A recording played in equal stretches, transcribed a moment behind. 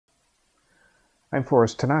I'm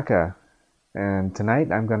Forrest Tanaka, and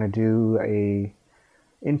tonight I'm going to do a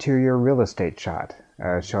interior real estate shot,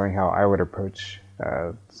 showing how I would approach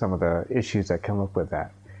some of the issues that come up with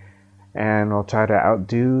that. And we'll try to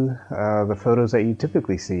outdo the photos that you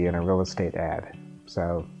typically see in a real estate ad.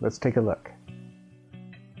 So let's take a look.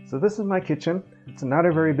 So this is my kitchen. It's not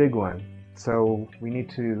a very big one, so we need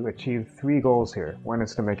to achieve three goals here. One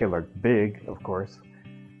is to make it look big, of course.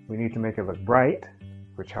 We need to make it look bright,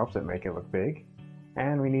 which helps it make it look big.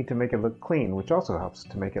 And we need to make it look clean, which also helps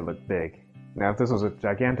to make it look big. Now, if this was a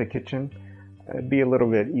gigantic kitchen, it'd be a little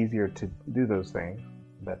bit easier to do those things.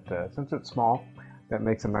 But since it's small, that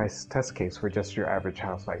makes a nice test case for just your average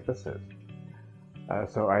house like this is.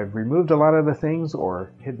 So I've removed a lot of the things,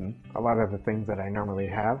 or hidden a lot of the things that I normally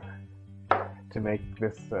have to make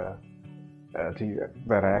this,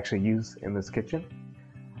 that I actually use in this kitchen.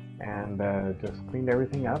 And just cleaned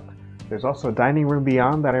everything up. There's also a dining room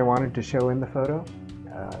beyond that I wanted to show in the photo,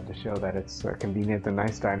 to show that it's a convenient and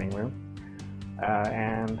nice dining room.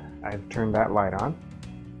 And I've turned that light on.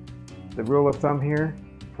 The rule of thumb here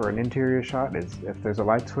for an interior shot is if there's a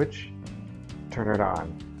light switch, turn it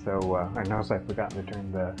on. So I noticed I've forgotten to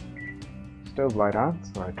turn the stove light on,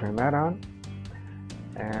 so I turned that on.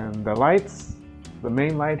 And the lights, the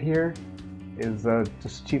main light here is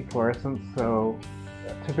just cheap fluorescent, so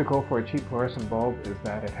typical for a cheap fluorescent bulb is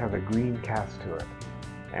that it has a green cast to it,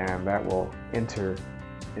 and that will enter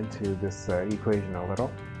into this equation a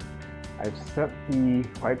little. I've set the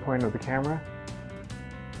white point of the camera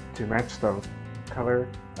to match the color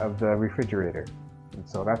of the refrigerator, and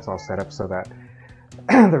so that's all set up so that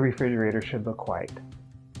the refrigerator should look white.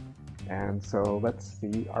 And so let's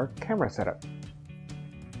see our camera setup.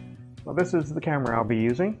 Well, this is the camera I'll be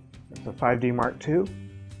using. It's a 5D Mark II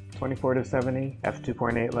 24-70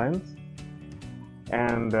 f2.8 lens,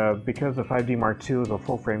 and because the 5D Mark II is a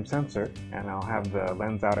full frame sensor and I'll have the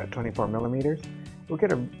lens out at 24 millimeters, we'll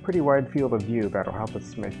get a pretty wide field of view that'll help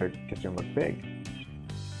us make the kitchen look big.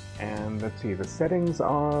 And let's see, the settings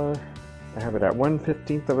are, I have it at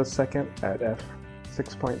 1/15 of a second at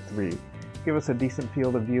f6.3. Give us a decent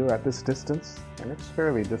field of view at this distance, and it's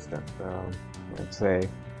fairly distant. I'd say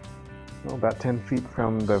about 10 feet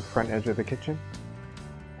from the front edge of the kitchen.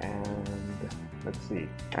 And let's see,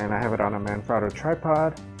 and I have it on a Manfrotto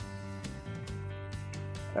tripod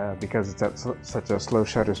because it's at such a slow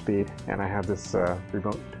shutter speed, and I have this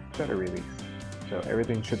remote shutter release. So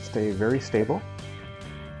everything should stay very stable,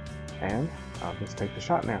 and I'll just take the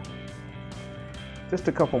shot now. Just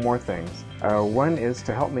a couple more things. One is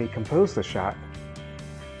to help me compose the shot.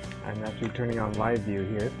 I'm actually turning on live view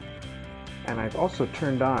here, and I've also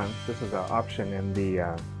turned on, this is an option in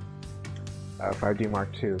the 5D Mark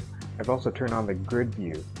II. I've also turned on the grid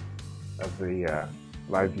view of the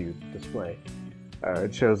live view display.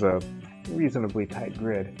 It shows a reasonably tight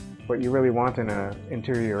grid. What you really want in an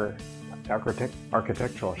interior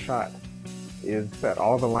architectural shot is that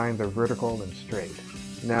all the lines are vertical and straight.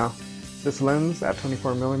 Now, this lens at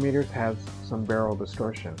 24 millimeters has some barrel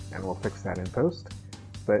distortion, and we'll fix that in post.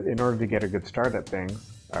 But in order to get a good start at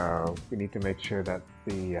things, we need to make sure that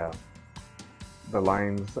the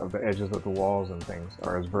lines of the edges of the walls and things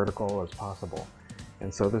are as vertical as possible.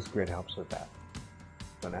 And so this grid helps with that.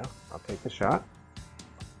 So now I'll take the shot.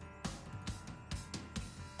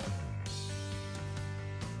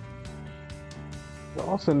 You'll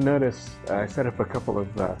also notice I set up a couple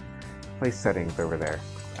of place settings over there.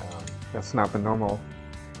 That's not the normal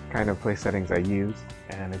kind of place settings I use,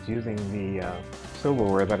 and it's using the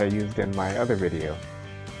silverware that I used in my other video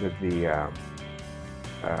with the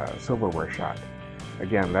silverware shot.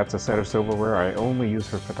 Again, that's a set of silverware I only use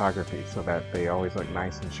for photography so that they always look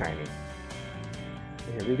nice and shiny.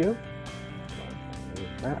 Here we go.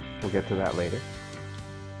 We'll get to that later.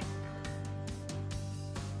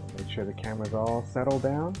 Make sure the camera's all settled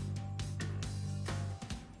down.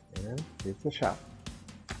 And here's the shot.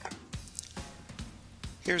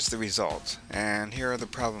 Here's the result, and here are the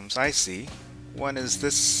problems I see. One is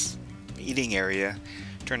this eating area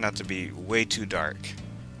turned out to be way too dark.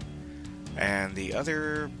 And the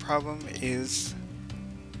other problem is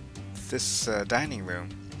this dining room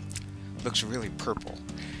looks really purple.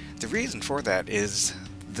 The reason for that is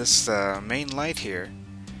this main light here,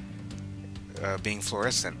 being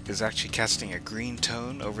fluorescent, is actually casting a green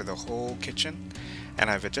tone over the whole kitchen, and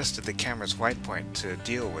I've adjusted the camera's white point to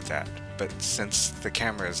deal with that. But since the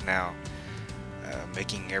camera is now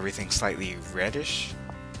making everything slightly reddish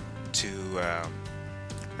to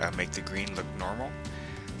make the green look normal,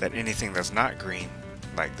 that anything that's not green,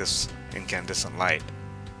 like this incandescent light,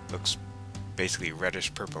 looks basically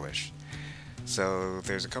reddish purplish. So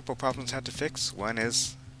there's a couple problems I had to fix. One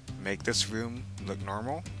is make this room look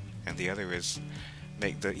normal, and the other is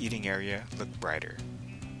make the eating area look brighter.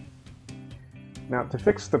 Now, to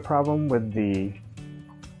fix the problem with the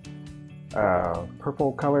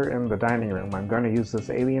purple color in the dining room, I'm going to use this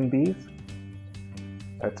Alien Bees.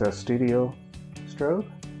 That's a studio strobe,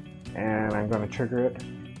 and I'm going to trigger it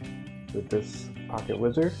with this pocket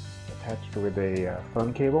wizard attached with a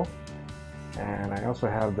phone cable. And I also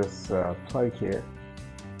have this plug here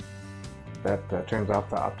that turns off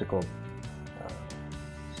the optical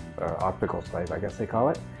slave, I guess they call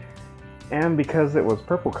it. And because it was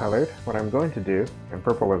purple colored, what I'm going to do, and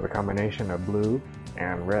purple is a combination of blue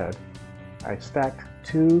and red, I stacked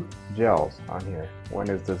two gels on here. One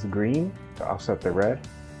is this green to offset the red,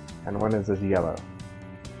 and one is this yellow.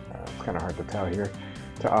 It's kind of hard to tell here,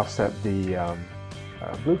 to offset the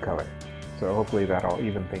blue color. So hopefully that'll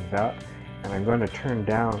even things out. And I'm going to turn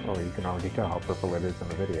down, oh, you can already tell how purple it is in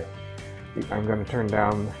the video. I'm going to turn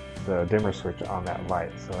down the dimmer switch on that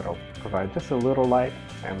light, so it'll provide just a little light,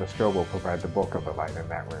 and the strobe will provide the bulk of the light in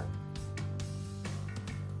that room.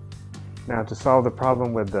 Now, to solve the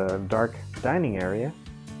problem with the dark dining area,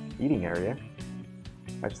 eating area,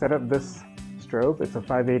 I've set up this strobe. It's a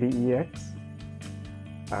 580EX,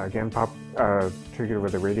 again triggered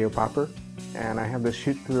with a radio popper, and I have this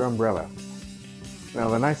shoot-through umbrella. Now,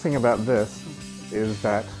 the nice thing about this is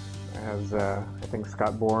that, as I think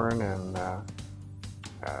Scott Bourne and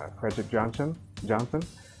Frederick Johnson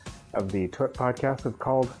of the Twit podcast have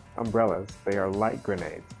called umbrellas, they are light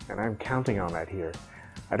grenades, and I'm counting on that here.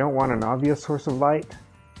 I don't want an obvious source of light,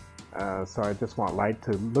 so I just want light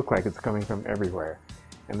to look like it's coming from everywhere.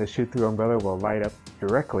 And the shoot-through umbrella will light up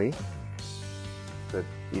directly the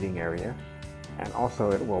eating area, and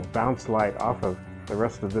also it will bounce light off of the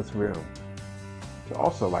rest of this room to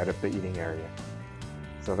also light up the eating area.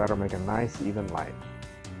 So that'll make a nice even light.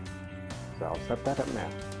 So I'll set that up now.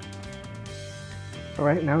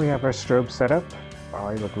 Alright, now we have our strobe set up. Wow,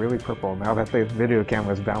 I look really purple now that the video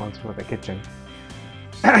camera is balanced with the kitchen.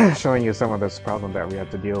 Showing you some of this problem that we have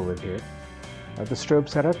to deal with here. The strobe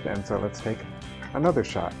set up, and so let's take another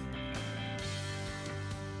shot.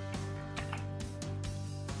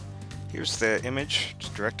 Here's the image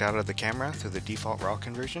direct out of the camera through the default RAW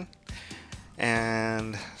conversion.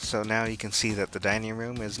 And so now you can see that the dining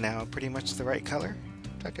room is now pretty much the right color.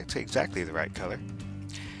 In fact, I'd say exactly the right color.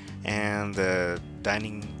 And the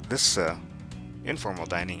this informal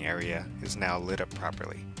dining area is now lit up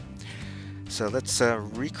properly. So let's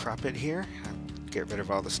recrop it here. Get rid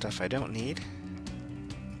of all the stuff I don't need.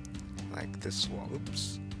 Like this wall,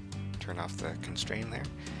 oops. Turn off the constrain there.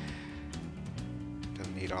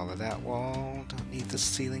 Don't need all of that wall. Don't need the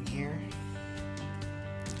ceiling here.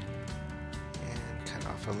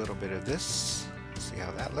 Off a little bit of this, see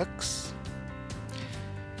how that looks.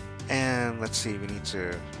 And let's see, we need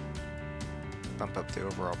to bump up the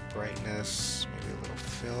overall brightness, maybe a little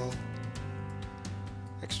fill,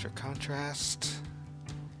 extra contrast,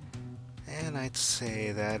 and I'd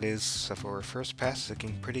say that is, for a first pass,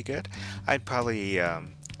 looking pretty good. I'd probably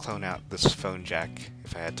clone out this phone jack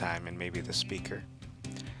if I had time, and maybe the speaker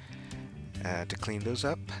to clean those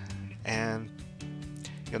up. And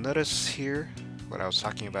you'll notice here what I was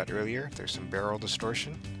talking about earlier, there's some barrel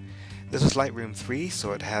distortion. This is Lightroom 3,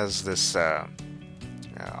 so it has this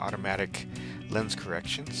automatic lens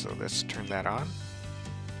correction, so let's turn that on.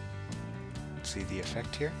 See the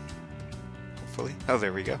effect here, hopefully. Oh,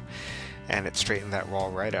 there we go. And it straightened that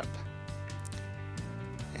wall right up.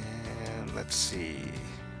 And let's see,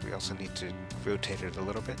 we also need to rotate it a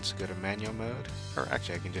little bit, so go to manual mode, or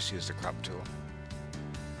actually I can just use the crop tool.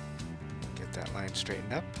 Get that line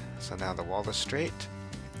straightened up. So now the wall is straight,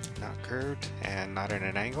 not curved, and not at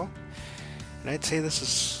an angle. And I'd say this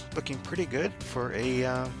is looking pretty good for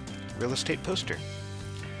a real estate poster.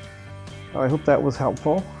 Well, I hope that was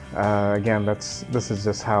helpful. Again, this is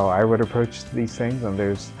just how I would approach these things, and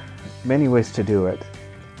there's many ways to do it.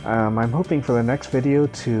 I'm hoping for the next video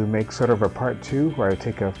to make sort of a part 2 where I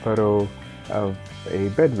take a photo of a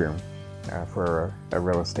bedroom for a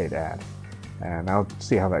real estate ad. And I'll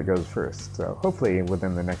see how that goes first. So hopefully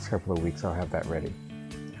within the next couple of weeks I'll have that ready.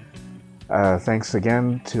 Thanks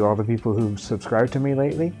again to all the people who've subscribed to me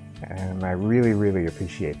lately, and I really, really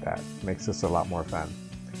appreciate that. It makes this a lot more fun.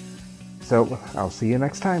 So I'll see you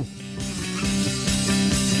next time.